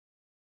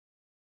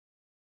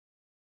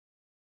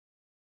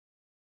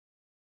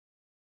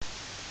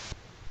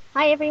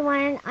Hi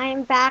everyone,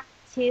 I'm back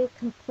to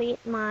complete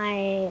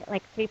my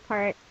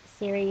three-part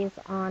series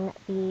on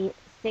the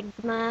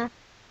Sigma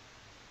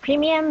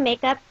Premium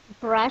Makeup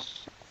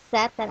Brush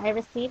set that I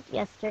received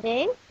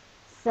yesterday.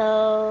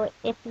 So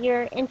if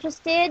you're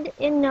interested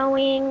in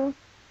knowing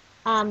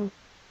um,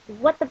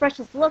 what the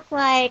brushes look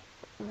like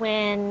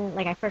when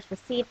I first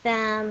received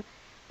them,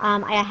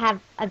 I have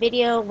a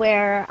video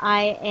where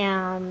I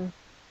am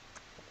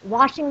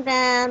washing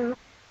them,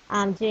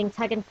 doing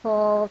tug and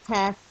pull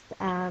tests,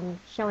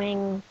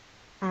 showing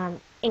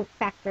ink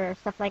factor,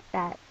 stuff like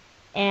that.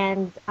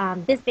 And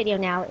this video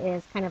now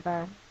is kind of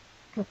a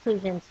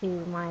conclusion to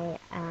my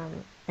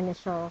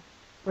initial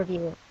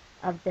review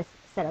of this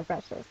set of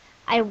brushes.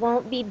 I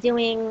won't be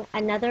doing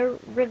another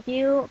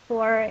review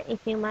for a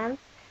few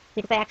months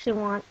because I actually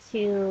want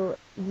to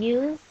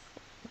use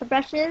the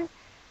brushes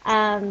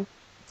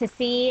to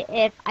see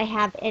if I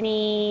have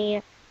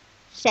any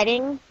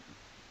shedding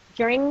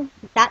during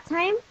that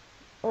time,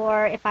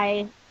 or if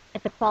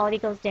the quality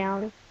goes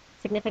down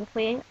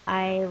significantly,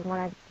 I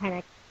want to kind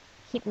of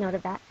keep note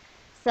of that.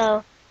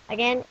 So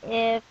again,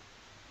 if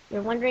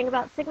you're wondering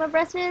about Sigma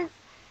brushes,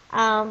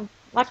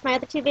 watch my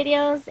other two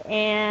videos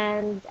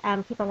and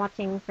keep on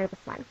watching for this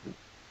one.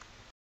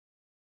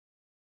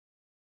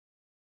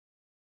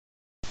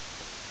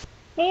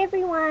 Hey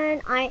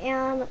everyone, I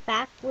am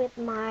back with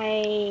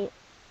my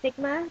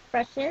Sigma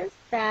brushes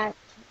that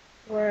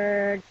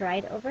were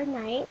dried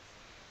overnight,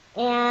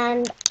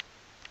 and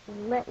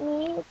let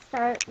me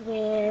start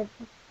with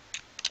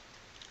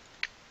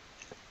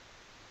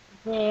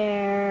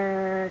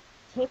their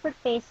tapered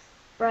face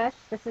brush.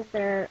 This is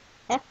their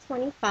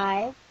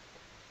F25,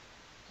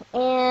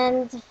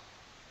 and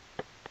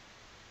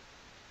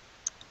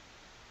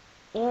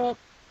it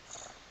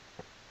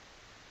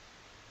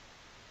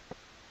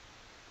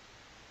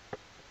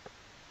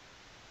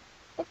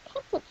it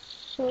kept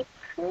its shape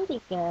pretty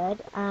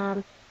good.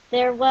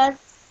 There was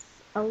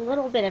a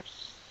little bit of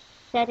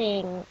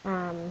shedding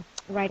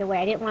right away.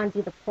 I didn't want to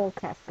do the pull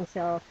test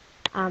until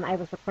I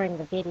was recording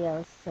the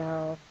videos,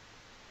 so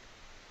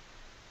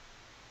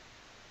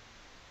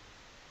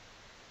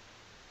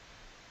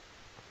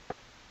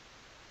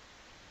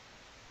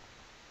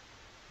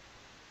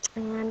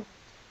and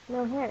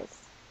no hairs.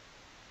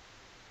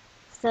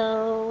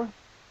 So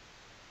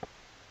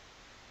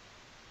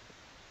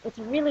it's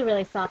really,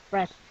 really soft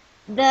brush.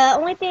 The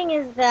only thing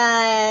is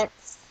that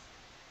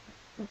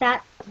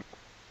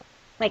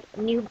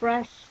new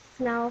brush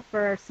smell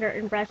for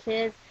certain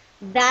brushes,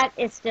 that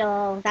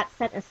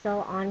scent is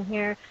still on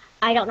here.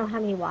 I don't know how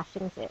many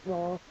washings it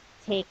will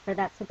take for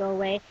that to go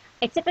away.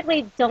 I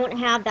typically don't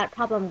have that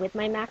problem with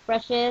my MAC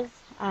brushes,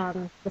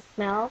 the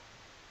smell.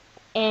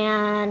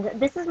 And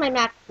this is my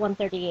MAC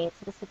 138,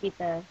 so this would be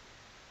the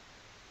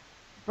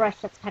brush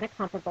that's kind of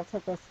comparable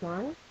to this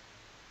one.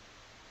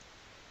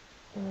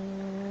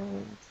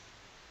 And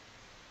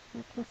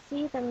you can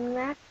see the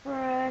MAC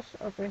brush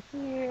over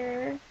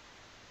here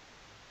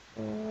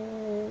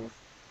is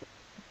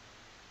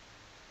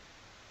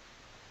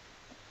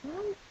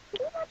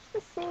pretty much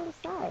the same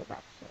size,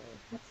 actually.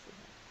 Let's see.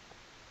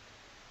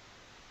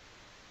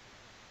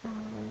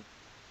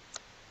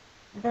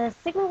 The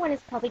Sigma one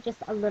is probably just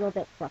a little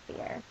bit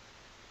fluffier,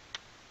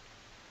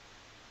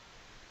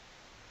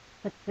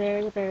 with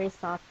very, very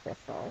soft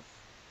bristles.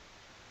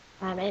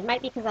 It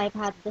might be because I've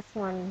had this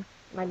one,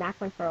 my MAC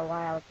one, for a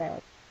while,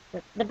 but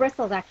the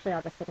bristles actually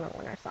on the Sigma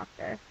one are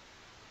softer.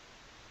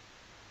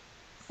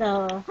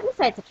 So I'm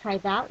excited to try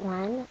that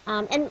one.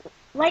 And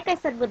like I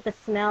said with the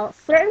smell,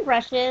 certain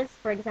brushes,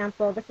 for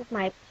example, this is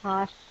my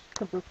Posh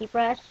Kabuki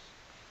brush.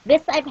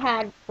 This I've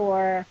had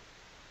for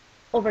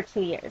over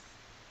 2 years,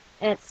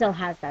 and it still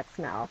has that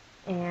smell.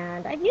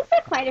 And I've used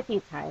it quite a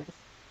few times,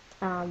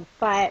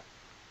 but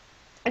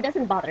it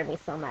doesn't bother me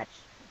so much.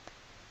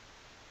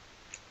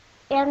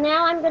 And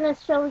now I'm going to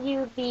show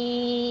you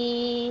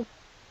the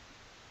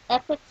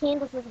F15.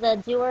 This is the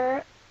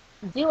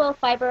Duo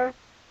Fiber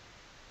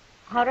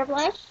Powder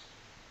brush.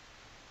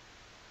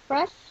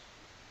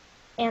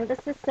 And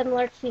this is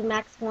similar to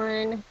Max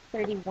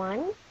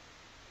 131.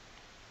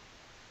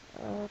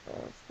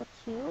 There's the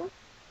two.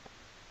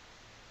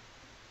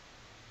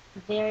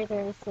 Very,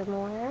 very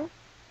similar.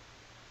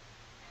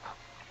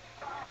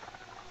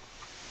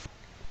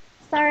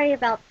 Sorry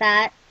about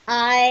that.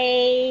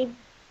 I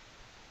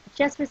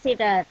just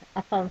received a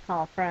phone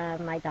call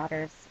from my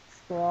daughter's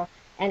school,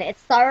 and it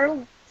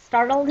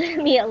startled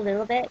me a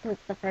little bit because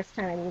it's the first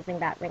time I'm using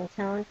that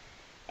ringtone.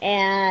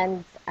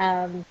 And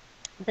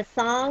the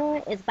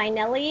song is by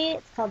Nelly.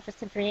 It's called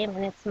Just a Dream,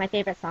 and it's my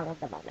favorite song of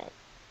the moment.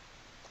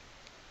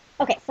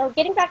 Okay, so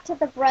getting back to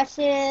the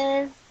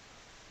brushes,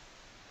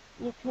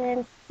 you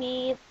can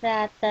see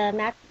that the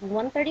MAC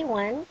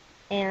 131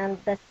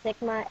 and the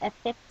Sigma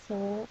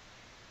F15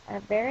 are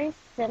very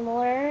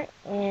similar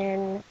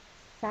in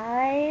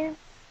size.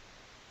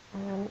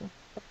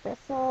 The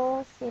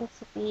bristles seem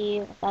to be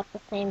about the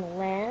same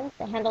length.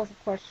 The handle's,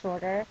 of course,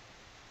 shorter.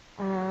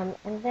 And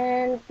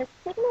then the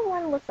Sigma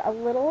one looks a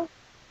little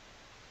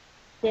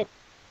bit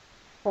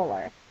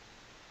fuller.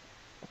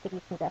 I think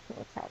you can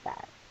definitely tell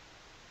that.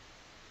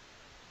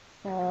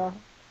 So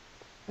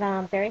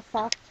very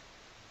soft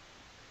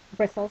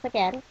bristles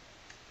again.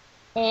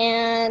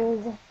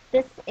 And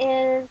this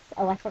is,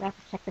 oh, I forgot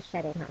to check the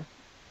shedding,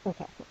 huh?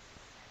 Okay.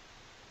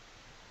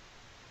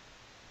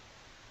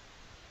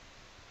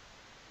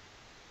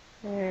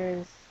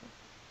 There's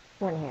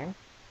one here.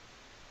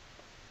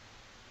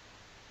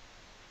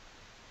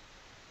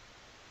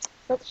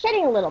 So it's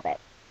shedding a little bit.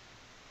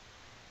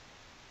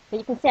 But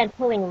you can see I'm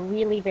pulling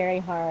really very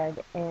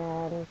hard,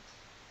 and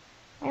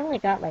I only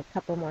got like a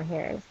couple more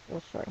hairs,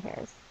 little short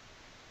hairs.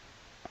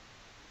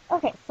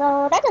 Okay,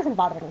 so that doesn't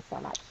bother me so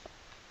much.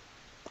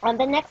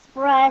 The next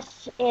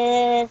brush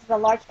is the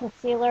Large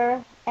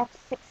Concealer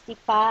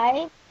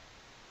F65,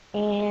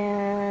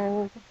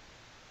 and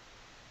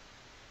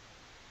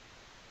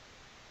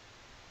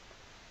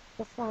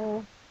this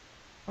one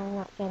I'm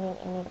not getting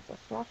any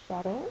additional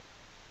shedding.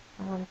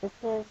 This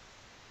is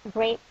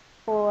great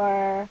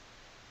for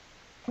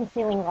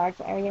concealing large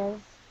areas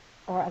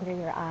or under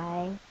your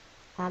eye.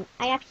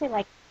 I actually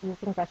like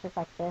using brushes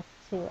like this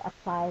to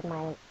apply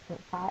my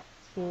paint pot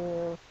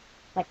to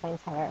like my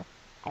entire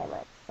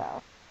eyelid.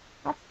 So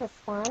that's this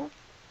one.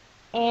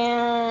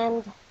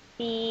 And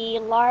the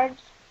large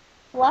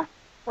fluff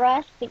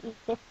brush, the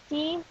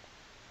E50.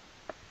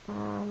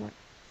 Let's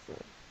see.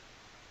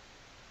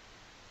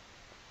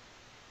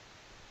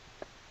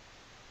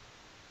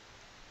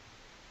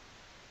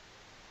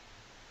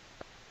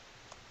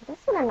 This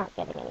one I'm not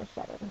getting any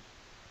shedding.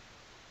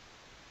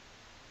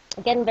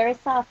 Again, very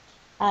soft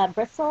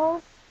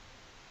bristles.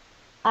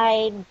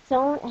 I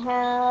don't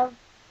have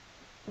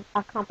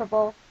a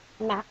comparable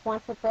MAC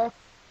one with this.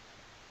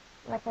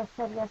 Like I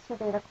said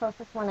yesterday, the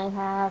closest one I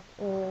have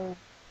is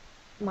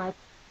my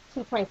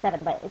 227,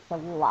 but it's a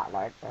lot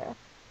larger.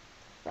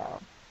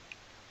 So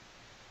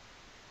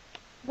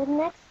the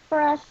next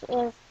brush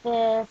is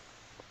this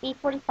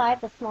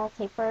E45, the small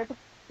tapered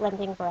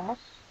blending brush.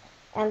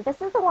 And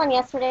this is the one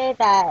yesterday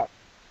that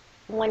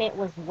when it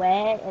was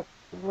wet, it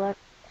looked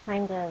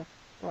kind of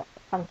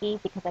funky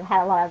because it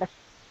had a lot of the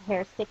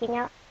hair sticking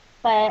out.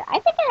 But I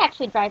think it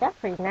actually dried up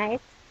pretty nice.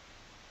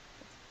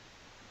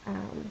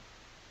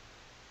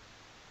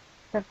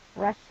 The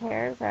brush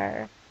hairs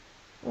are,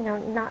 you know,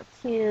 not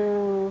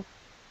too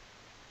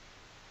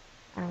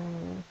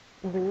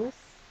loose.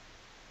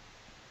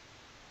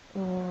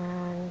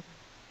 And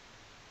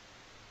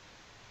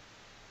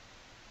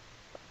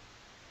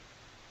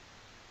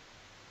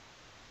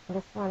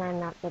this one I'm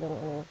not getting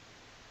any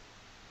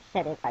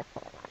shedding by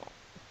pulling on it.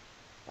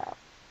 So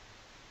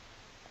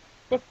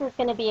this is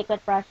going to be a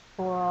good brush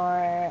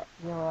for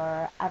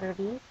your outer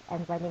V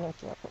and blending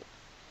into your face.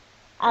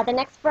 The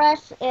next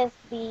brush is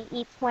the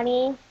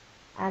E20.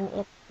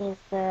 It is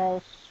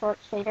the short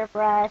shader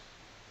brush.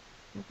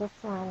 This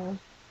one,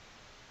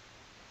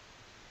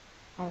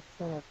 I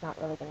assume, is not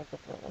really going to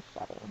give me any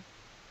shedding.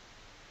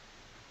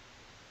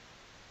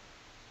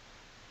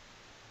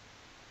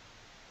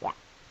 Yeah,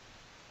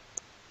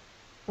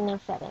 no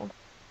shedding.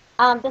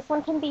 This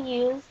one can be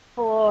used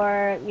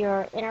for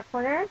your inner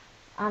corner.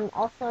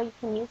 Also, you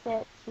can use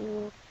it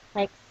to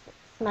like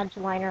smudge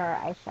liner or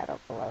eyeshadow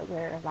below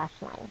your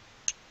lash line.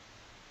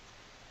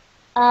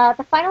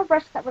 The final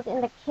brush that was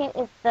in the kit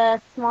is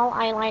the small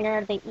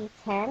eyeliner, the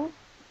E10,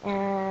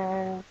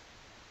 and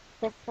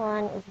this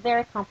one is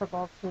very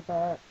comparable to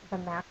the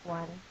MAC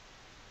one.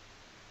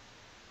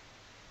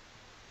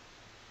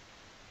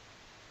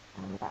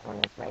 That one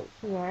is right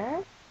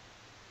here.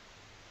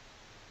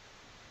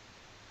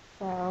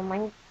 So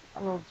mine's a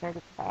little dirty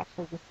because I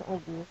actually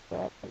recently used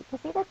it. But you can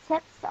see the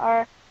tips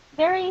are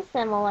very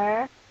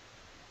similar.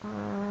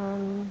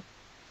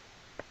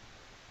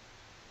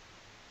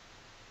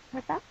 They're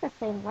about the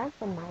same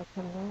length in my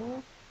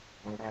opinion.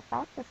 And they're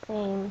about the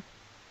same.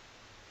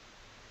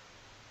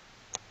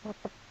 But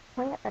the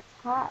point at the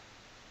top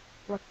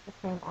looks the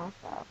same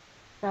also.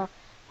 So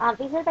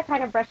these are the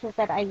kind of brushes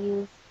that I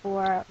use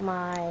for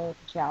my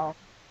gel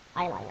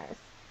eyeliners.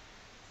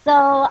 So,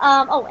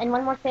 oh, and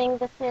one more thing.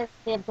 This is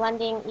the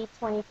Blending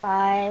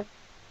E25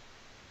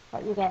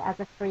 that you get as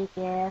a free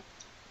gift.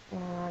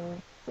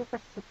 And super,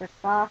 super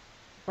soft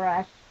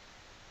brush.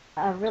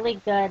 A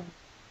really good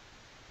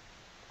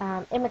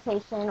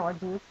imitation or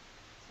dupe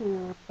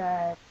to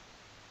the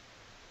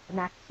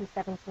MAC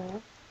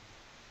 217.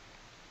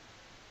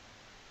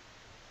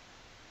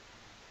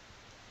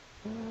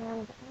 And I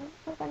don't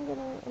think I'm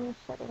getting any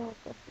shedding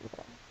with this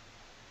either.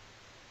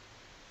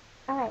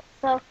 Alright,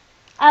 so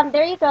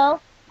there you go.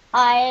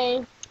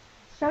 I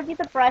showed you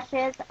the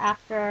brushes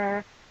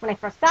after when I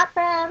first got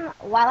them,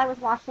 while I was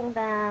washing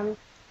them,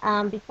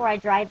 before I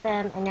dried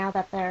them, and now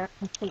that they're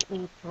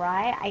completely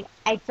dry.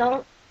 I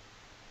don't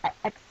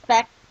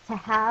expect to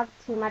have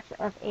too much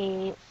of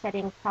a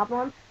shedding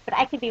problem, but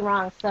I could be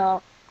wrong.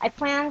 So I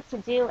plan to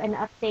do an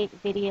update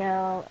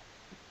video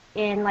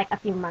in like a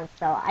few months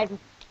though. I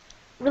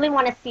really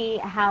want to see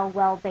how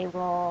well they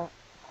will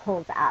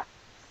hold up.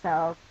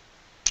 So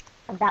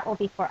that will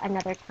be for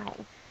another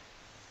time.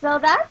 So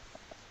that's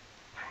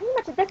pretty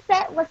much it. This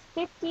set was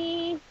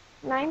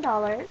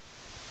 $59.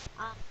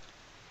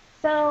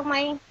 So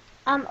my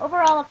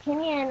Overall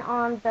opinion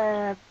on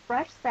the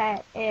brush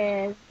set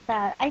is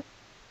that I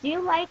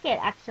do like it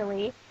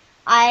actually.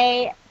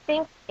 I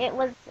think it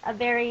was a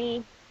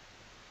very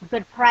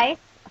good price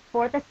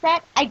for the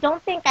set. I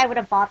don't think I would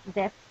have bought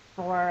this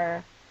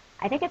for,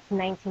 I think it's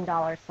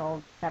 $19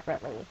 sold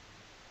separately.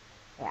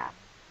 Yeah.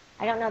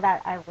 I don't know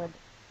that I would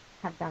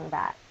have done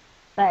that.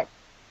 But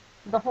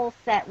the whole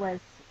set was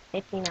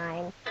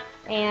 59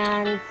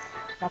 and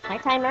that's my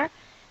timer.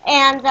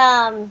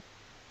 And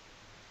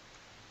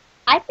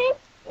I think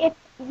if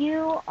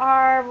you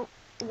are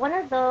one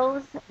of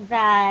those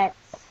that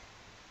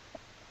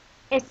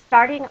is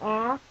starting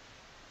off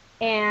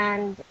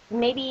and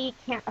maybe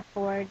can't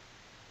afford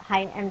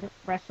high-end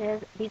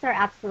brushes, these are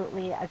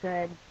absolutely a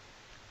good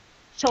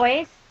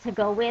choice to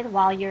go with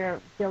while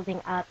you're building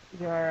up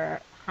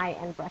your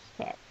high-end brush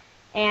kit.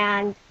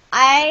 And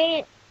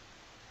I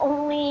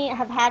only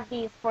have had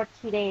these for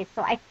 2 days,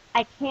 so I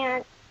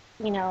can't,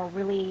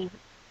 really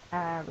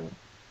um,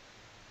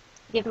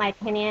 give my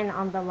opinion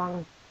on the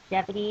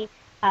longevity.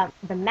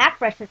 The MAC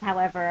brushes,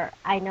 however,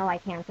 I know I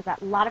can because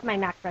a lot of my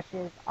MAC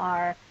brushes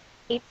are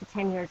 8 to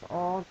 10 years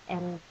old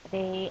and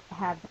they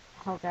have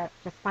held up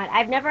just fine.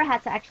 I've never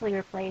had to actually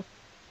replace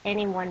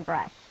any one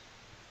brush.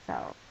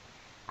 So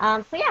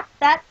yeah,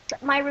 that's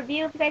my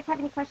review. If you guys have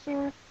any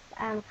questions,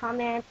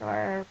 comment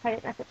or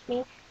private message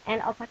me,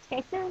 and I'll talk to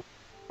you guys soon.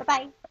 Bye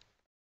bye.